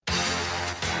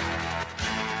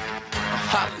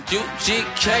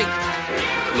UGK.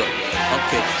 Look,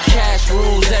 okay. Cash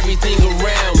rules everything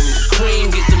around me.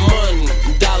 Cream get the money,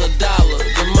 dollar,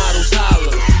 the models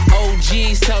holler.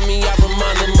 OGs tell me I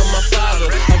remind them of my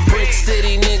father. A brick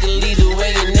city nigga lead the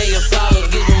way and they a follow.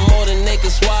 Give them more than they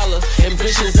can swallow.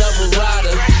 Ambitions of a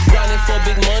rider. Grinding for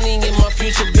big money in my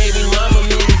future, baby mama.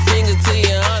 Middle finger to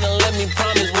your honor. Let me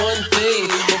promise one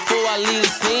thing. Before I leave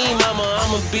the scene, mama,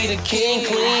 I'ma be the king.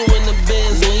 Clean when the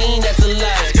Benz lean at the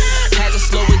light. Had to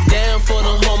slow it down for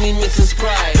the homie mixing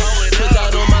Sprite. Put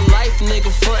out on my life,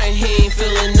 nigga frontin', he ain't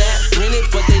feeling that. Rent it,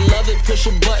 but they love it. Push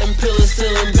a button, pill and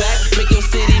stealing back. Make your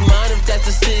city mine if that's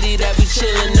the city that we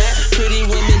chillin' at. Pretty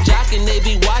women jockin', they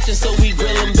be watching, so we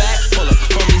grillin' back. Pull up,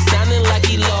 homie sounding like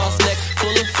he lost. Neck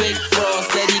full of fake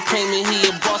frost. That he claiming he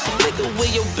a boss. So nigga,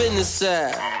 where your business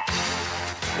at?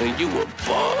 When you a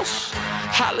boss?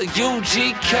 Holla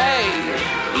UGK.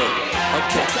 Look,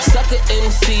 okay. Sucker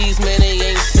MCs, man, they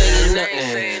ain't saying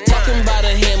nothing. Talking about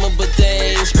a hammer, but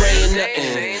they ain't spraying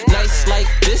nothing. Nice like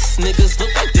this, niggas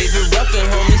look like David Ruffin.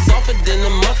 Homie softer than a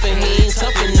muffin, he ain't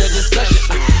tough in the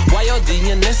discussion. Why all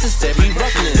the unnecessary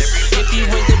roughness? If you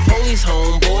ain't the police,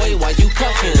 homeboy, why you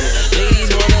cuffin'?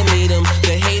 Ladies wanna meet him,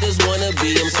 the haters wanna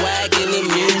be him. Swag in the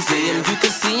museum, you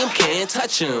can see him, can't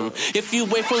touch him. If you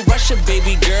ain't from Russia,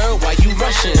 baby girl, why you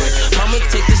rushing? Mama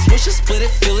take the swisher, split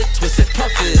it, feel it, twist it,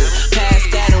 puff it. Pass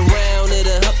that around,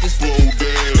 it'll help you slow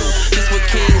down. This what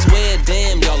kings wear,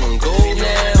 damn, y'all on gold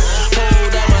now.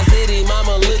 Hold out my city,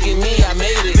 mama, look at me, I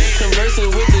made it. Conversing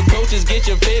with the coaches, get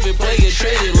your favorite player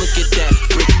traded. Look at that,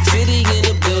 brick city in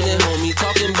the building, homie,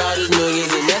 talking about his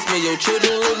millions. And that's where your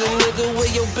children living, nigga,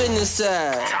 where your business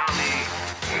at? Tommy,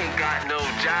 ain't got no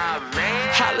job,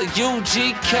 man. Holla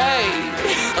UGK.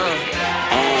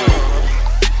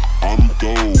 I'm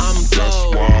gold. That's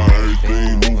why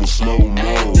everything moving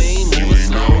slow-mo. You ain't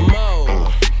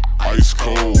know. Ice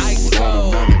cold.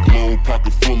 All around the globe,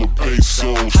 pocket full of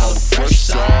pesos. How fresh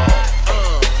side.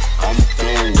 I'm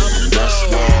gold. That's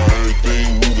why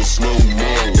everything moving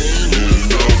slow-mo. You ain't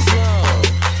know.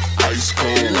 Ice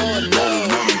cold. All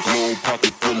around the globe,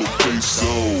 pocket full of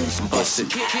pesos. Bust it.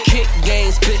 Kick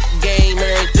game, spit game,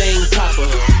 everything proper.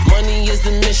 Money is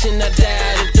the mission, I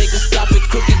doubt if they can stop it.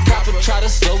 Crooked copper, try to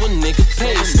slow a nigga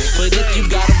pace. But if you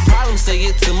got a problem, say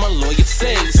it to my lawyer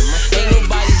face. Ain't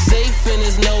nobody safe and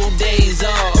there's no days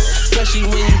off. Especially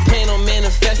when you plan on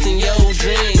manifesting your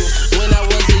dreams. When I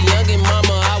was a youngin',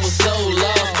 mama, I was so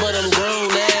lost. But I'm grown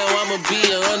now, I'ma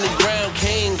be an underground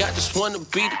king. I just wanna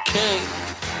be the king.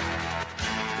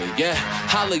 But yeah,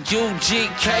 holla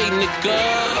UGK, nigga.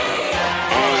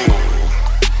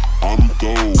 I'm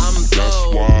gold. That's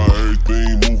why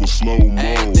everything moving slow-mo.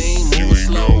 You ain't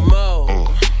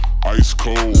know. Ice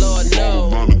cold. Lord, no.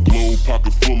 All around the globe,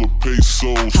 pocket full of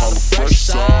pesos. How fresh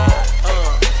side.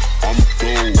 I'm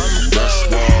gold. That's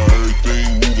why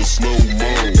everything moving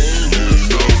slow-mo. You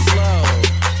ain't know.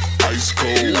 Ice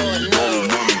cold. All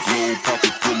around the globe,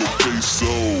 pocket full of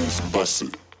pesos. Bust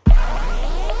it.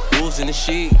 Wolves in the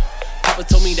sheet. Papa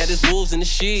told me that it's wolves in the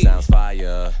sheet. Sounds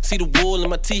fire. See the wool in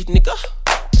my teeth, nigga.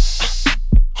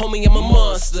 Homie, I'm a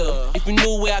monster. If you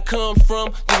knew where I come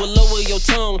from, you would lower your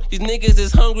tone. These niggas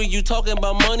is hungry, you talking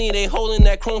about money, they holding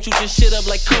that chrome, shoot your shit up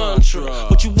like Contra.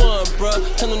 What you want, bruh?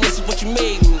 Tell them this is what you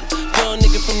made me. Young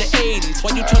nigga from the 80s,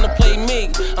 why you tryna play me?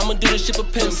 I'ma do this shit for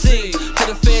Pimp C. Till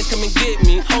the feds come and get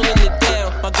me, holding it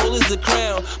down. My goal is the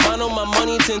crown. Mine on my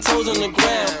money, 10 toes on the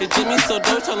ground. If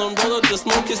JimmySoDope, tell them roll up the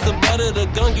smoke, kiss the butter, the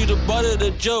gun, you the butter,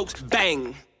 the jokes.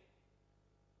 Bang.